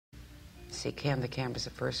see, Can the Can was the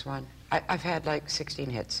first one. I've had like 16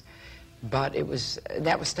 hits, but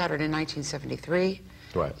that was started in 1973.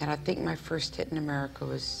 Right. And I think my first hit in America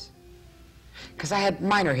was, because I had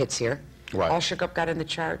minor hits here. Right. All Shook Up got in the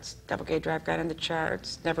charts, Double Gay Drive got in the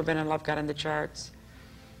charts, Never Been in Love got in the charts,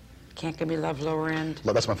 Can't Give Me Love, Lower End.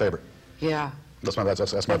 Well, that's my favorite. Yeah. That's my favorite.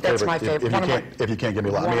 That's my favorite. If you can't give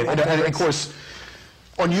me love. I mean, and of course,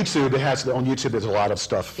 on YouTube, there's a lot of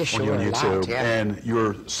stuff on YouTube, and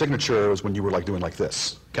your signature is when you were like doing like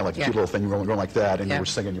this, kind of like a cute little thing. You were going like that, and you were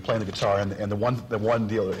singing, you're playing the guitar, and the one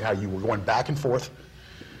deal how you were going back and forth.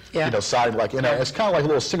 Yeah. You know, side like, you know, it's kind of like a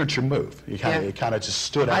little signature move. You kind of, it kind of just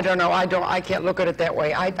stood out. I don't know. I can't look at it that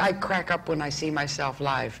way. I crack up when I see myself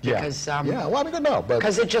live because well, I don't know,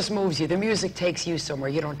 because it just moves you. The music takes you somewhere.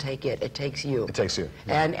 You don't take it. It takes you. It takes you.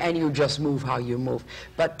 Yeah. And you just move how you move.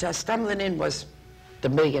 But Stumbling In was the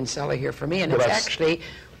million seller here for me, and it's actually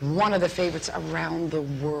one of the favorites around the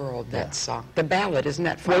world. That song, the ballad, isn't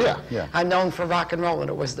that funny? Well, yeah. I'm known for rock and roll, and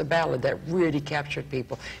it was the ballad that really captured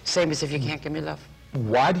people. Same as If You Can't Give Me Love.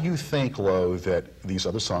 Why do you think, Lo, that these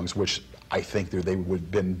other songs, which I think they would have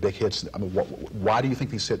been big hits, I mean, why do you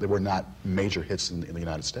think they were not major hits in the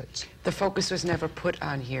United States? The focus was never put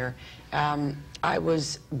on here. I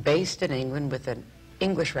was based in England with an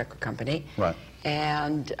English record company. Right.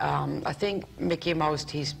 And I think Mickey Most,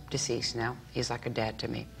 he's deceased now. He's like a dad to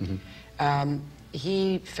me. Mm-hmm.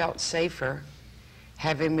 He felt safer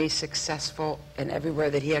having me successful in everywhere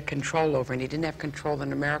that he had control over, and he didn't have control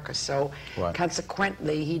in America. So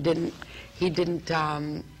consequently, he didn't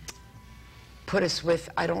put us with,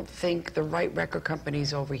 I don't think, the right record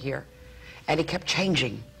companies over here. And he kept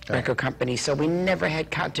changing record companies, so we never had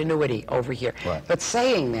continuity over here. Right. But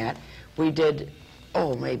saying that, we did,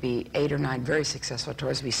 maybe 8 or 9 very successful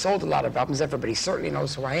tours. We sold a lot of albums. Everybody certainly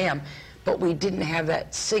knows who I am. But we didn't have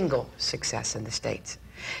that single success in the States.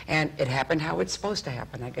 And it happened how it's supposed to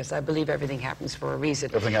happen. I guess I believe everything happens for a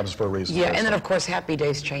reason. Everything happens for a reason. Yeah, and then of course Happy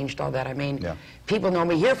Days changed all that. I mean, people know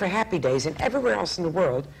me here for Happy Days, and everywhere else in the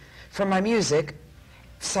world for my music,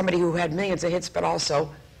 somebody who had millions of hits but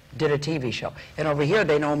also did a TV show. And over here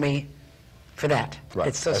they know me for that. Right.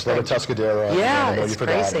 It's so strange. Tuscadero, yeah, they know it's you for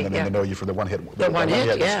crazy. that, and then they know you for the one hit. The one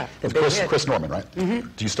hit, yeah. With Chris Norman, right? Mm-hmm.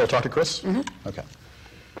 Do you still talk to Chris? Mm-hmm. Okay.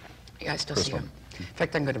 Yeah, I still see him. In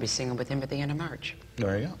fact, I'm going to be singing with him at the end of March.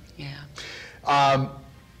 There you go. Yeah.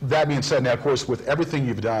 That being said, now, of course, with everything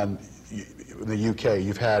you've done in the UK,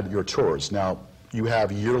 you've had your tours. Now, you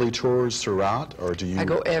have yearly tours throughout, or do you? I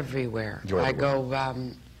go everywhere. I go,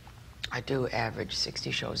 I do average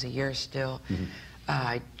 60 shows a year still. Mm-hmm.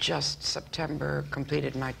 I just September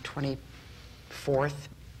completed my 24th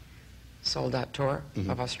sold-out tour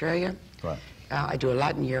of Australia. Right. I do a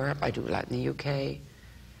lot in Europe. I do a lot in the UK.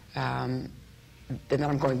 And then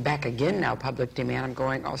I'm going back again now, public demand. I'm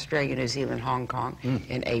going Australia, New Zealand, Hong Kong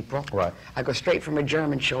in April. Right. I go straight from a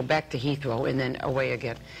German show back to Heathrow and then away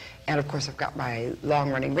again. And of course, I've got my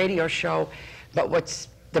long-running radio show. But what's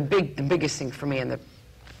the biggest thing for me in the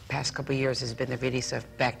past couple of years has been the release of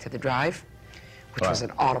Back to the Drive, which was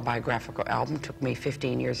an autobiographical album. Took me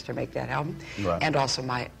 15 years to make that album. Right. And also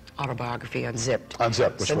my autobiography, Unzipped.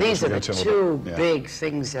 Unzipped. So these are the two big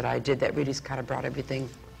things that I did that really kind of brought everything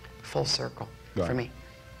full circle for me.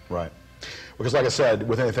 Right. Because like I said,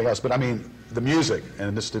 with anything else, but I mean, the music,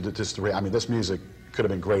 and this music could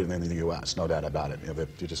have been great in the U.S., no doubt about it. You know,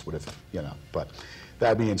 you just would have, you know. But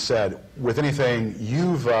that being said, with anything,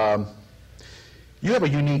 you have a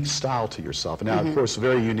unique style to yourself. And now, of course,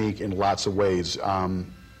 very unique in lots of ways. Who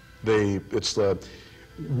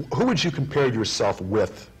would you compare yourself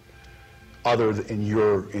with other in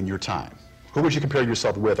your time? Who would you compare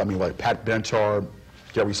yourself with? I mean, like Pat Benatar,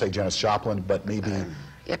 dare we say Janis Joplin, but maybe...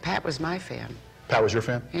 yeah, Pat was my fan. Pat was your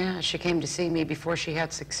fan? Yeah, she came to see me before she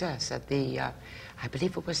had success at the, I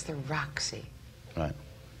believe it was the Roxy. Right.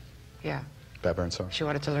 Yeah. Pat Benatar. She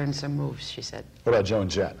wanted to learn some moves, she said. What about Joan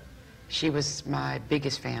Jett? She was my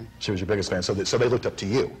biggest fan. She was your biggest fan, so they looked up to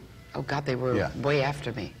you. Oh, God, they were way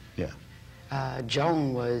after me. Yeah.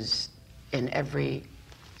 Joan was at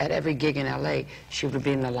every gig in L.A., she would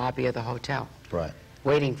be in the lobby of the hotel. Right.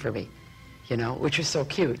 Waiting for me, you know, which was so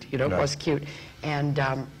cute, you know, it was cute. And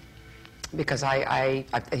because I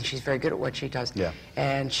think she's very good at what she does. Yeah.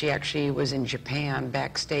 And she actually was in Japan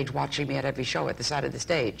backstage watching me at every show at the side of the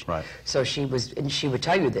stage. Right. So she was, and she would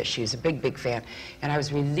tell you this, she's a big, big fan. And I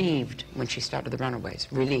was relieved when she started the Runaways,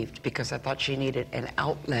 relieved, because I thought she needed an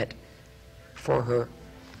outlet for her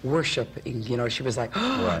worship. You know, she was like,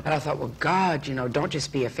 oh, and I thought, well, God, you know, don't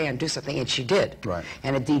just be a fan, do something. And she did. Right.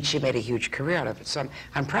 And indeed, she made a huge career out of it. So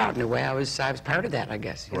I'm proud in a way. I was part of that, I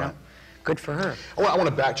guess, you know. Good for her. Well, I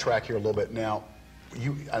want to backtrack here a little bit now.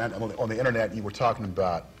 on the internet, you were talking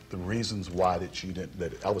about the reasons why that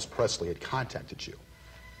Elvis Presley had contacted you,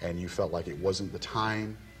 and you felt like it wasn't the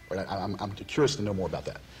time. I'm curious to know more about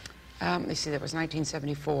that. Let's see, that was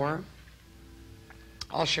 1974.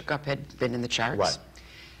 All Shook Up had been in the charts. Right.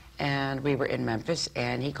 And we were in Memphis,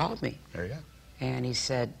 and he called me. There you go. And he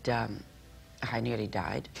said, I nearly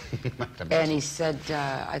died. And he said,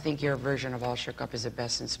 I think your version of All Shook Up is the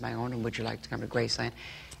best since my own, and would you like to come to Graceland?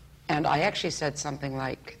 And I actually said something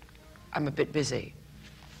like, I'm a bit busy,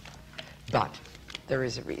 but there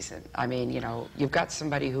is a reason. I mean, you know, you've got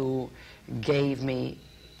somebody who gave me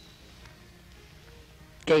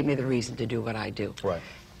the reason to do what I do. Right.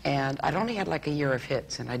 And I'd only had like a year of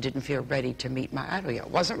hits, and I didn't feel ready to meet my idol yet.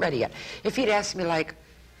 Wasn't ready yet. If he'd asked me like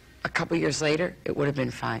a couple years later, it would have been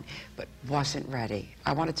fine, but wasn't ready.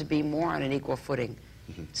 I wanted to be more on an equal footing.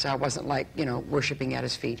 So I wasn't like, you know, worshiping at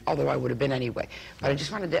his feet, although I would have been anyway. But I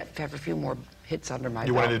just wanted to have a few more hits under my belt.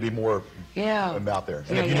 You wanted to be more yeah. out there.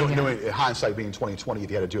 And if you knew in hindsight being 2020, if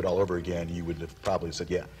you had to do it all over again, you would have probably said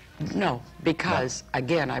yeah. No, because,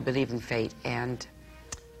 again, I believe in fate, and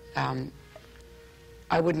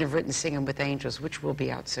I wouldn't have written Singing with Angels, which will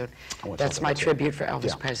be out soon. That's my tribute for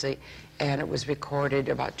Elvis Presley. And it was recorded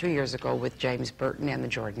about 2 years ago with James Burton and the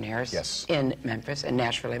Jordanaires in Memphis, in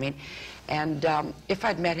Nashville, I mean. And if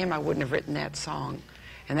I'd met him, I wouldn't have written that song.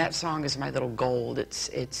 And that song is my little gold. It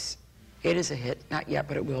is a hit, not yet,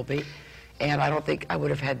 but it will be. And I don't think I would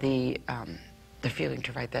have had the feeling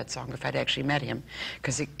to write that song if I'd actually met him,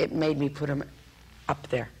 because it made me put him up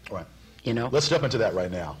there. Right. You know? Let's jump into that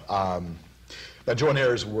right now. The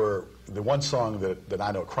Jordanaires were the one song that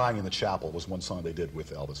I know, "Crying in the Chapel," was one song they did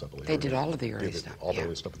with Elvis, I believe. They did all of the early stuff. All the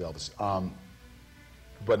early stuff with Elvis.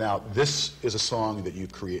 But now this is a song that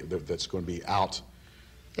you've created that's going to be out.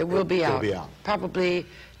 It will be out. It'll be out. Probably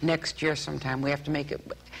next year sometime. We have to make it.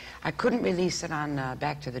 I couldn't release it on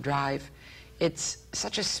Back to the Drive. It's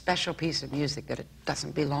such a special piece of music that it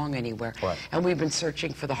doesn't belong anywhere. Right. And we've been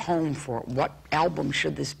searching for the home for it. What album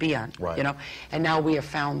should this be on? Right. You know? And now we have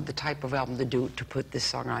found the type of album to put this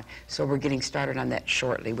song on. So we're getting started on that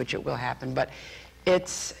shortly, which it will happen. But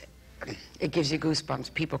it gives you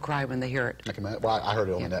goosebumps. People cry when they hear it. Well, I heard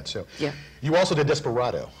it on that too. Yeah. You also did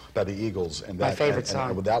 "Desperado" by the Eagles, and my favorite song.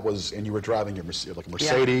 And that was, and you were driving your like a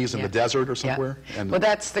Mercedes in the desert or somewhere. Yeah. And well,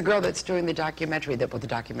 that's the girl that's doing the documentary. The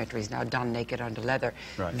documentary is now done, Naked Under Leather.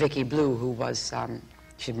 Right. Vicki Blue, who was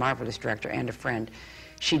she's a marvelous director and a friend.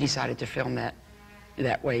 She decided to film that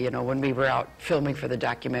way. You know, when we were out filming for the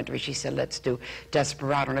documentary, she said, "Let's do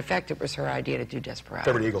Desperado." And in fact, it was her idea to do Desperado.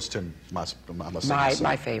 Favorite Eagles tune, my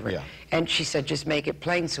favorite. Yeah. And she said, just make it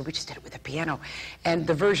plain. So we just did it with a piano. And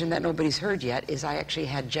the version that nobody's heard yet is I actually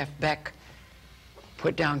had Jeff Beck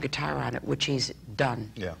put down guitar on it, which he's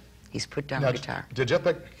done. Yeah. He's put down guitar. Did Jeff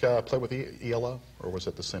Beck play with ELO, or was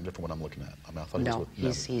it the same different one I'm looking at? I thought no,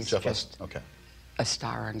 he's Jeff just okay. a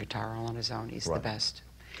star on guitar all on his own. He's the best.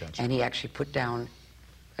 Gotcha. And he actually put down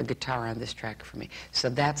a guitar on this track for me. So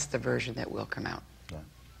that's the version that will come out. Right.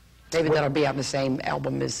 Maybe that'll be on the same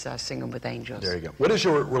album as Singing with Angels. There you go. What is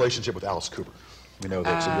your relationship with Alice Cooper? We know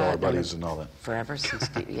that you all are buddies and all that. Forever, since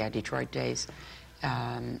Detroit days.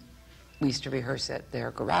 We used to rehearse at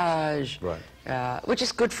their garage, which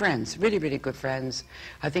is good friends, really, really good friends.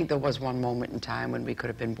 I think there was one moment in time when we could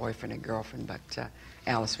have been boyfriend and girlfriend, but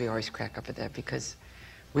Alice, we always crack up at that because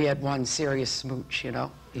we had one serious smooch, you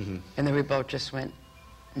know, and then we both just went,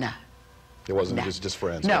 nah. It wasn't just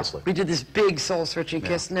friends, no, mostly. We did this big soul-searching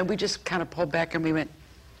kiss, and then we just kind of pulled back and we went,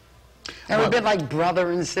 and we've been like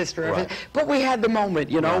brother and sister. Right. But we had the moment,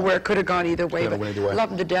 you know, where it could have gone either way. Could have went either way.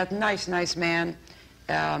 Love him to death. Nice man.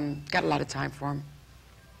 Got a lot of time for him.